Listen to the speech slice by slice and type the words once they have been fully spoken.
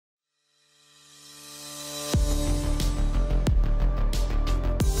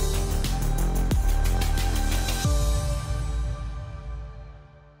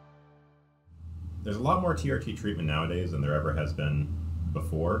a lot more TRT treatment nowadays than there ever has been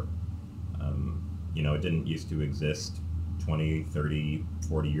before. It didn't used to exist 20, 30,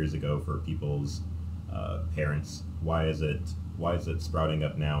 40 years ago for people's parents. Why is it sprouting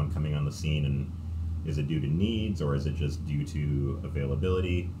up now and coming on the scene? And is it due to needs, or is it just due to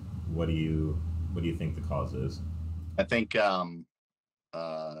availability? What do you think the cause is? I think testosterone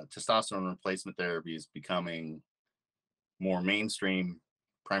replacement therapy is becoming more mainstream,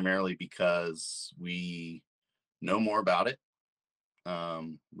 primarily because we know more about it.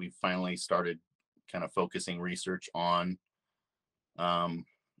 We finally started kind of focusing research on um,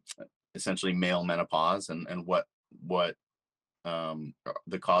 essentially male menopause and what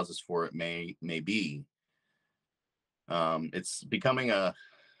the causes for it may be. It's becoming a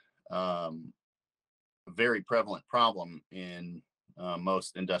very prevalent problem in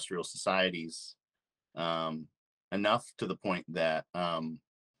most industrial societies, um, enough to the point that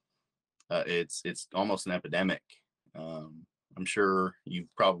it's almost an epidemic. I'm sure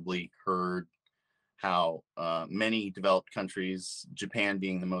you've probably heard how many developed countries, Japan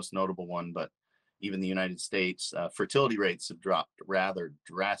being the most notable one, but even the United States, fertility rates have dropped rather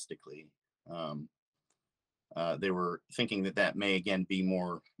drastically. Um, they were thinking that that may again be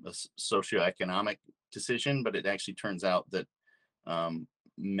more a socioeconomic decision, but it actually turns out that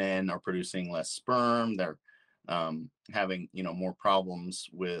men are producing less sperm. They're having more problems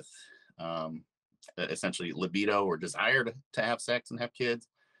with essentially libido or desire to have sex and have kids.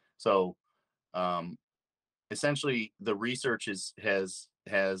 So um, essentially, the research has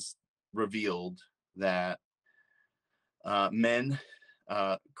revealed that men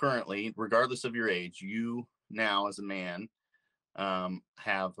currently, regardless of your age, you now as a man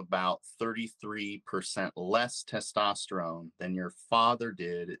have about 33% less testosterone than your father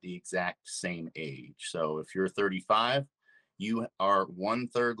did at the exact same age. So if you're 35, you are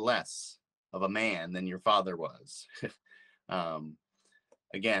 1/3 less of a man than your father was. um,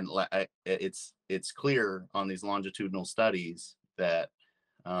 Again, it's clear on these longitudinal studies that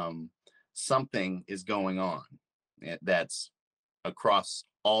um, something is going on that's across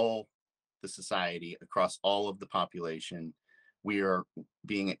all the society, across all of the population. We are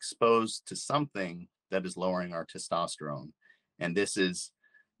being exposed to something that is lowering our testosterone. And this is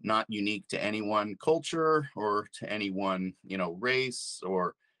not unique to any one culture or to any one, race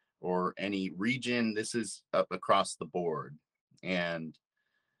or any region. This is up across the board. And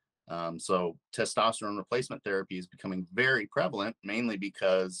so testosterone replacement therapy is becoming very prevalent, mainly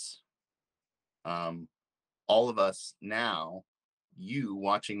because um, all of us now, you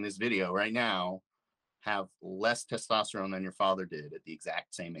watching this video right now, have less testosterone than your father did at the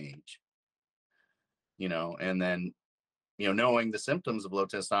exact same age. And then, knowing the symptoms of low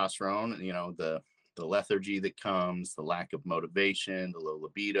testosterone, the lethargy that comes, the lack of motivation, the low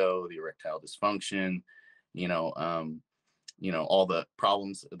libido, the erectile dysfunction, you know, um, all the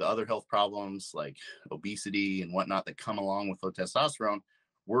problems, the other health problems like obesity and whatnot that come along with low testosterone,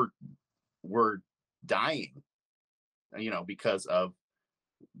 we're we're dying, because of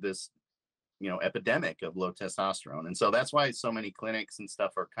this, epidemic of low testosterone. And so that's why so many clinics and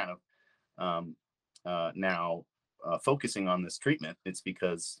stuff are kind of now focusing on this treatment. It's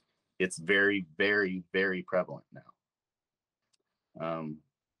because it's very, very, very prevalent now.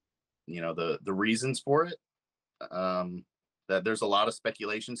 The reasons for it, that there's a lot of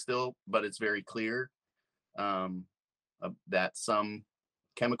speculation still, but it's very clear that some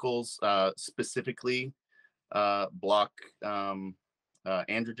chemicals specifically block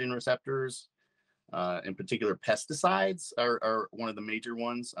androgen receptors. In particular, pesticides are one of the major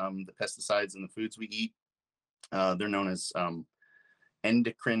ones. The pesticides in the foods we eat, they're known as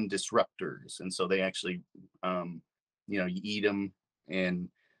endocrine disruptors. And so they actually, you eat them and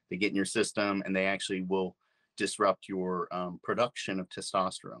they get in your system and they actually will disrupt your production of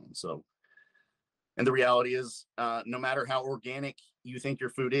testosterone. So, and the reality is, no matter how organic you think your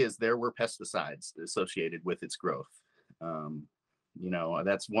food is, there were pesticides associated with its growth.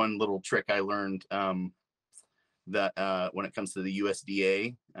 That's one little trick I learned, that when it comes to the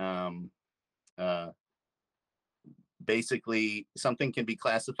USDA, basically something can be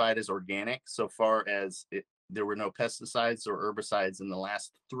classified as organic so far as there were no pesticides or herbicides in the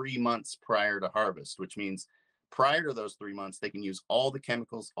last 3 months prior to harvest, which means prior to those 3 months, they can use all the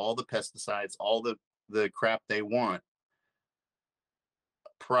chemicals, all the pesticides, all the crap they want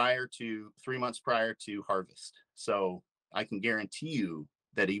prior to 3 months prior to harvest. So I can guarantee you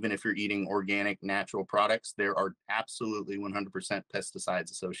that even if you're eating organic, natural products, there are absolutely 100%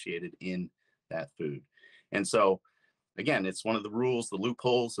 pesticides associated in that food. And so, again, it's one of the rules, the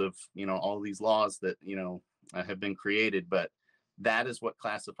loopholes of, all these laws that, have been created. But that is what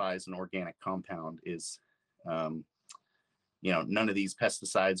classifies an organic compound is, you know, none of these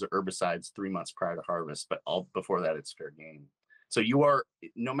pesticides or herbicides 3 months prior to harvest, but all before that it's fair game. So you are,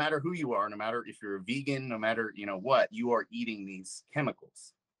 no matter who you are, no matter if you're a vegan, no matter, you know what, you are eating these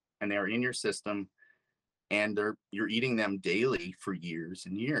chemicals and they're in your system, and you're eating them daily for years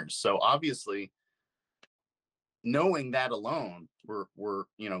and years. So obviously, knowing that alone, we're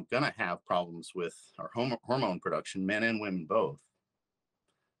you know, gonna have problems with our hormone production, men and women both.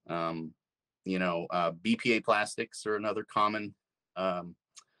 Um, you know, BPA plastics are another common um,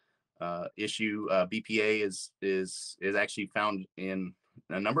 issue. BPA is actually found in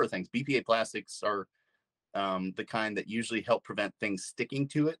a number of things. BPA plastics are the kind that usually help prevent things sticking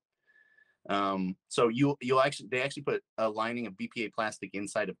to it. So you'll actually, they actually put a lining of BPA plastic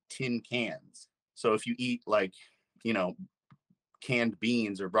inside of tin cans. So if you eat, like, you know, canned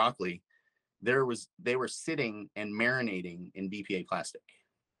beans or broccoli, they were sitting and marinating in BPA plastic.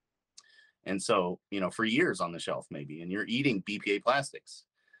 And so, you know, for years on the shelf maybe, and you're eating BPA plastics.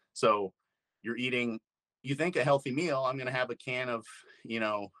 So you're eating, you think a healthy meal, I'm going to have a can of, you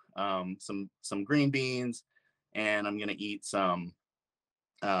know, some green beans, and I'm going to eat some,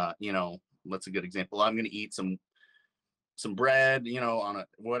 you know, what's a good example? I'm going to eat some bread, you know, on a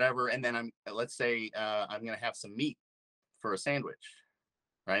whatever, and then let's say I'm going to have some meat for a sandwich,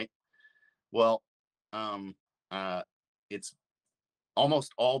 right? Well, um, it's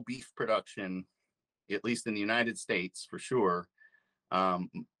almost all beef production, at least in the United States for sure.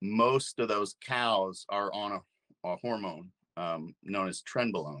 Most of those cows are on a hormone known as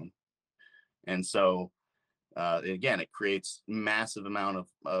trenbolone, and so again, it creates massive amount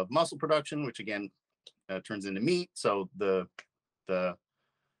of muscle production, which again turns into meat. So the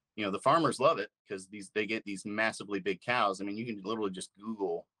you know, the farmers love it because they get these massively big cows. I mean, you can literally just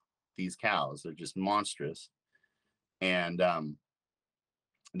Google these cows; they're just monstrous, and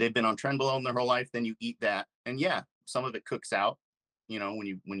they've been on trenbolone their whole life. Then you eat that, and yeah, some of it cooks out, you know, when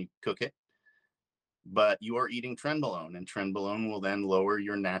you cook it, but you are eating trenbolone, and trenbolone will then lower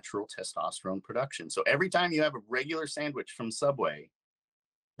your natural testosterone production. So every time you have a regular sandwich from Subway,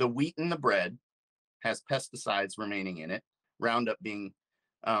 the wheat in the bread has pesticides remaining in it, Roundup being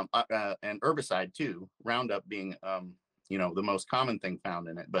an herbicide too, Roundup being you know, the most common thing found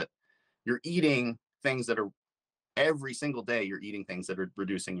in it. But you're eating things that are, every single day you're eating things that are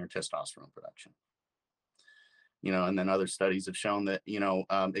reducing your testosterone production. You know, and then other studies have shown that, you know,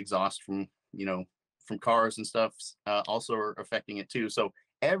 exhaust from, you know, from cars and stuff also are affecting it too. So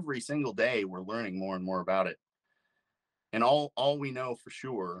every single day we're learning more and more about it, and all we know for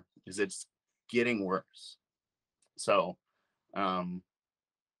sure is it's getting worse. So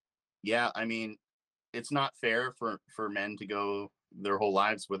yeah, I mean, it's not fair for men to go their whole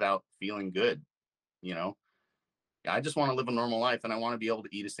lives without feeling good, you know. I just want to live a normal life, and I want to be able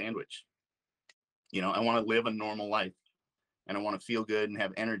to eat a sandwich. You know, I want to live a normal life, and I want to feel good and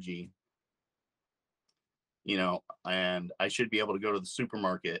have energy, you know, and I should be able to go to the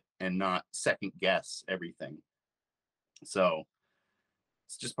supermarket and not second guess everything. So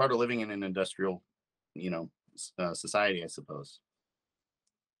it's just part of living in an industrial, you know, society, I suppose.